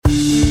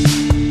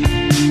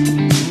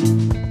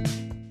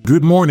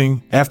Good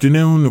morning,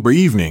 afternoon, or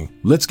evening.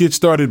 Let's get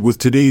started with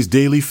today's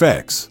daily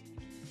facts.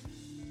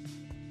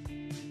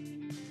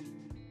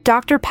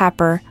 Dr.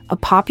 Pepper, a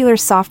popular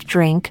soft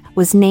drink,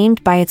 was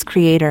named by its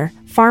creator,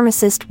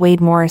 pharmacist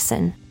Wade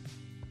Morrison.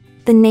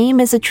 The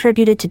name is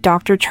attributed to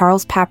Dr.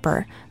 Charles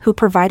Pepper, who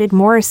provided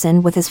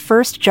Morrison with his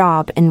first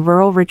job in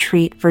rural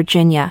Retreat,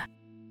 Virginia.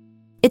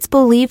 It's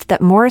believed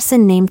that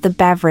Morrison named the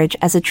beverage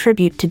as a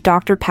tribute to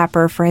Dr.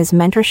 Pepper for his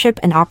mentorship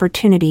and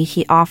opportunity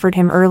he offered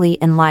him early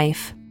in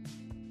life.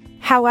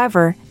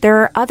 However, there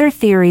are other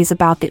theories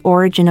about the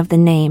origin of the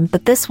name,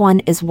 but this one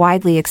is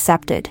widely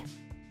accepted.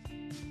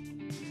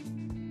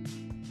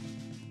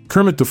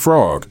 Kermit the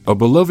Frog, a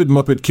beloved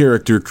Muppet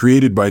character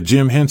created by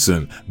Jim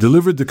Henson,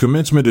 delivered the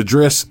commencement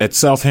address at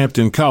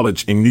Southampton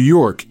College in New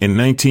York in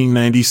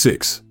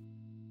 1996.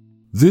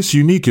 This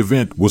unique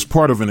event was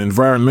part of an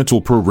environmental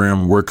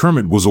program where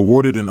Kermit was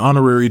awarded an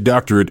honorary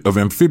doctorate of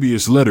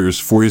amphibious letters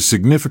for his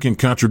significant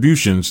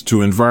contributions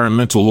to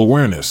environmental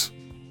awareness.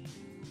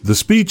 The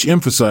speech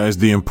emphasized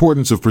the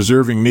importance of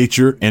preserving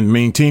nature and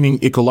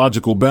maintaining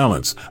ecological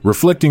balance,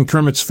 reflecting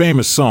Kermit's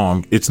famous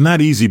song, "It's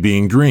Not Easy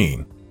Being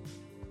Green."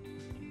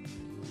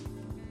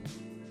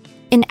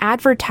 In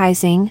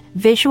advertising,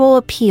 visual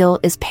appeal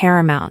is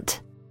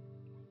paramount.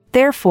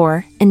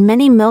 Therefore, in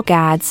many milk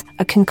ads,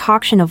 a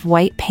concoction of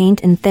white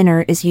paint and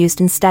thinner is used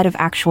instead of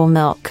actual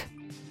milk.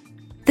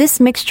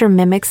 This mixture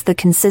mimics the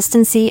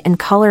consistency and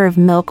color of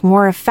milk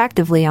more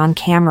effectively on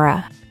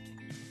camera.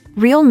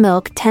 Real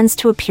milk tends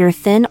to appear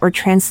thin or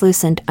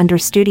translucent under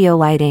studio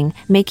lighting,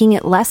 making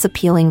it less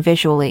appealing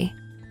visually.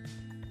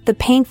 The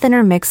paint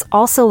thinner mix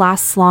also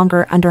lasts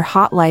longer under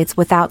hot lights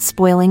without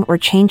spoiling or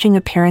changing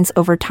appearance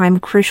over time,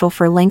 crucial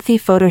for lengthy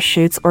photo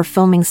shoots or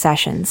filming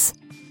sessions.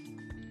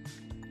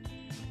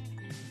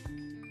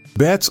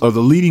 Bats are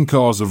the leading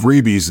cause of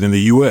rabies in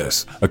the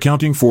U.S.,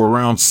 accounting for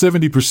around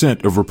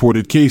 70% of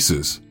reported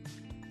cases.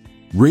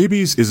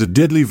 Rabies is a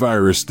deadly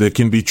virus that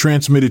can be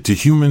transmitted to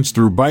humans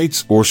through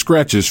bites or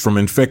scratches from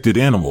infected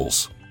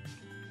animals.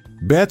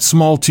 Bats'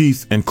 small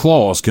teeth and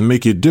claws can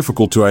make it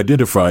difficult to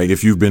identify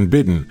if you've been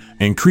bitten,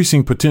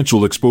 increasing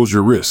potential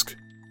exposure risk.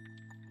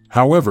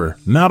 However,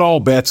 not all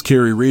bats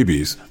carry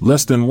rabies.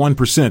 Less than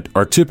 1%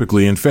 are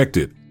typically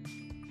infected.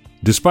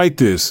 Despite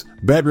this,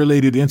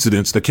 bat-related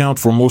incidents account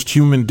for most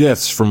human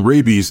deaths from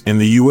rabies in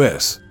the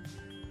U.S.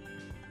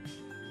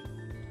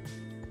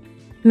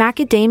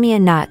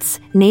 Macadamia nuts,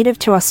 native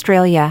to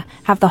Australia,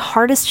 have the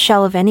hardest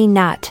shell of any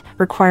nut,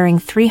 requiring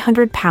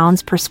 300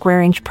 pounds per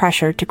square inch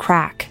pressure to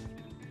crack.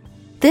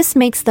 This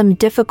makes them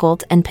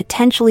difficult and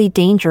potentially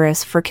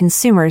dangerous for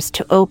consumers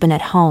to open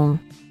at home.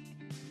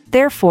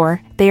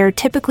 Therefore, they are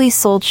typically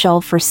sold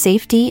shelled for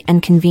safety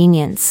and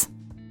convenience.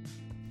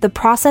 The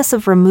process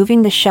of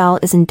removing the shell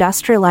is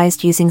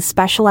industrialized using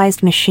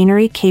specialized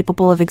machinery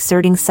capable of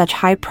exerting such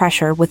high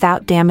pressure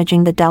without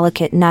damaging the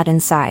delicate nut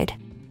inside.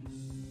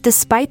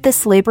 Despite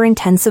this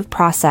labor-intensive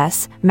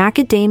process,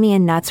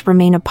 macadamia nuts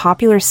remain a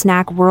popular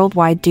snack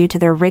worldwide due to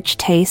their rich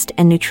taste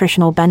and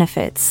nutritional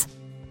benefits.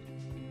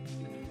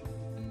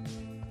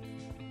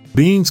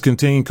 Beans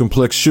contain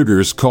complex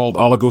sugars called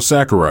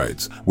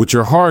oligosaccharides, which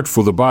are hard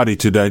for the body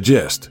to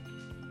digest.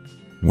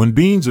 When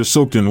beans are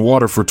soaked in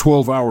water for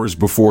 12 hours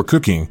before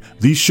cooking,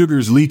 these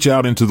sugars leach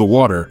out into the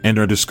water and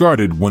are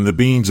discarded when the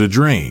beans are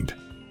drained.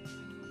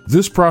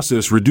 This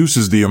process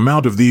reduces the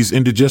amount of these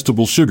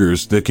indigestible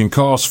sugars that can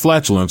cause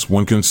flatulence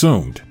when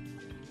consumed.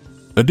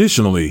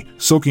 Additionally,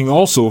 soaking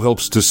also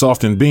helps to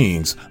soften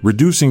beans,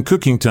 reducing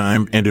cooking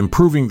time and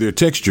improving their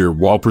texture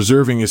while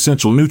preserving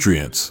essential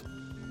nutrients.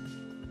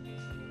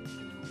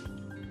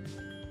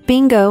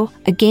 Bingo,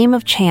 a game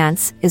of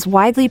chance, is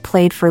widely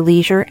played for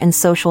leisure and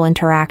social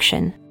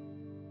interaction.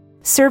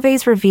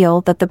 Surveys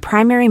reveal that the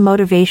primary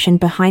motivation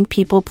behind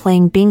people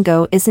playing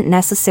bingo isn't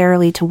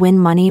necessarily to win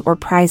money or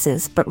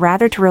prizes, but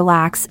rather to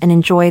relax and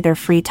enjoy their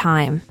free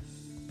time.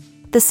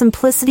 The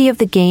simplicity of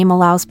the game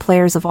allows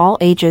players of all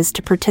ages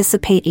to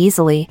participate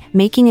easily,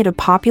 making it a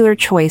popular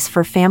choice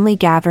for family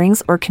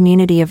gatherings or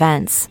community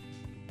events.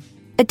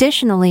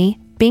 Additionally,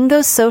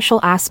 bingo's social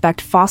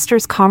aspect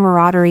fosters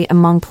camaraderie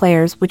among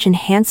players, which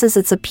enhances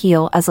its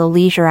appeal as a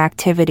leisure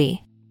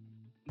activity.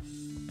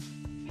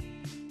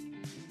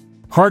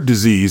 Heart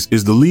disease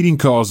is the leading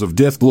cause of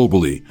death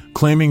globally,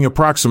 claiming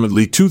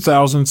approximately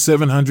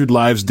 2,700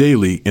 lives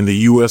daily in the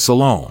U.S.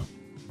 alone.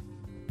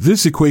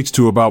 This equates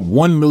to about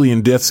 1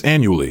 million deaths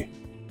annually.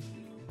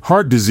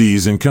 Heart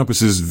disease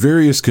encompasses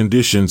various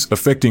conditions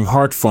affecting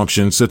heart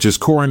function such as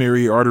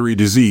coronary artery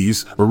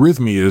disease,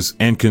 arrhythmias,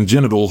 and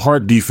congenital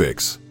heart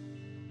defects.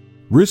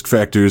 Risk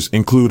factors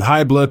include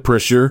high blood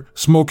pressure,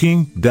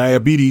 smoking,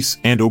 diabetes,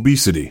 and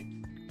obesity.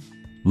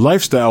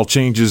 Lifestyle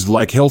changes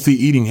like healthy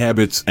eating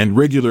habits and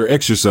regular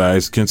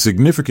exercise can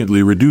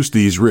significantly reduce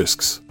these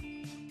risks.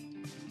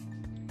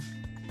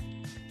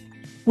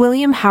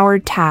 William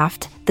Howard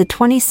Taft, the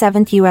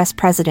 27th U.S.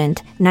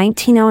 President,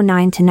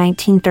 1909 to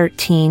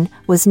 1913,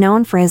 was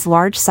known for his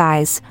large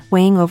size,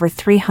 weighing over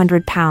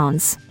 300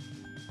 pounds.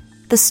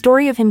 The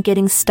story of him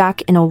getting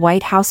stuck in a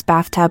White House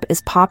bathtub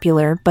is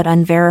popular but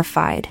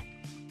unverified.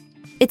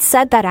 It's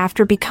said that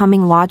after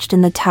becoming lodged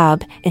in the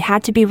tub, it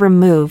had to be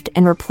removed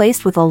and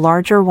replaced with a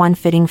larger one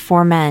fitting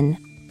 4 men.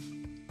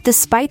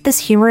 Despite this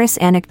humorous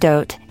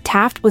anecdote,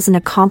 Taft was an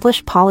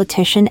accomplished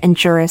politician and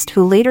jurist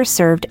who later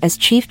served as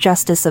Chief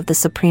Justice of the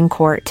Supreme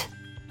Court.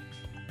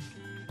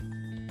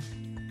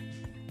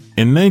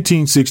 In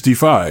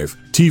 1965,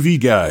 TV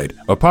Guide,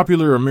 a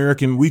popular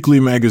American weekly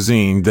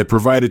magazine that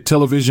provided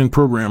television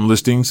program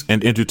listings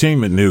and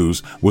entertainment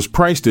news, was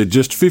priced at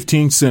just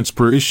 15 cents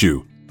per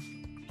issue.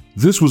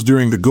 This was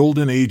during the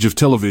golden age of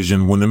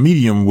television when the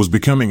medium was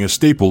becoming a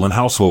staple in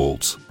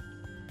households.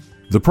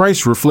 The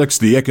price reflects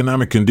the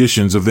economic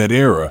conditions of that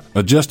era.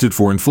 Adjusted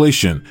for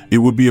inflation, it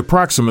would be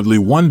approximately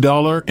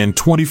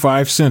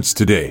 $1.25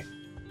 today.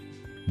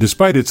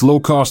 Despite its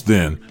low cost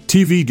then,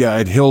 TV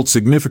Guide held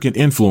significant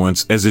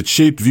influence as it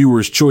shaped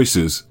viewers'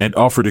 choices and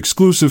offered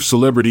exclusive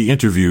celebrity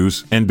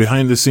interviews and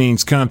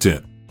behind-the-scenes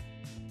content.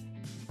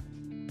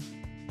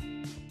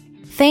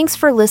 Thanks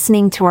for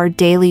listening to our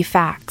Daily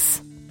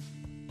Facts.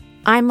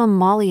 I'm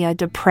Amalia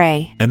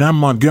Dupre. And I'm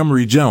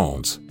Montgomery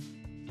Jones.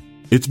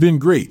 It's been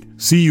great.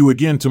 See you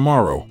again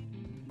tomorrow.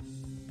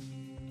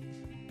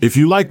 If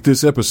you liked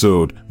this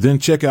episode, then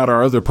check out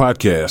our other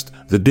podcast,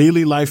 the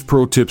Daily Life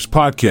Pro Tips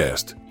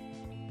Podcast.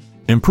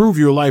 Improve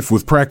your life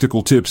with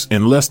practical tips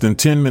in less than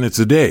 10 minutes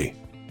a day.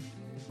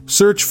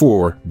 Search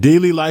for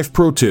Daily Life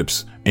Pro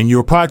Tips in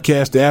your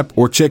podcast app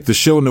or check the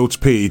show notes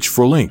page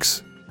for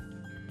links.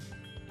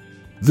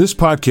 This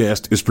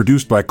podcast is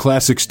produced by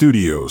Classic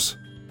Studios.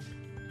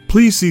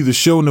 Please see the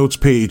show notes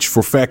page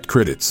for fact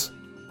credits.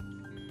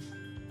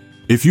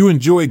 If you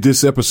enjoyed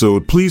this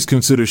episode, please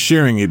consider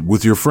sharing it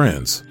with your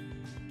friends.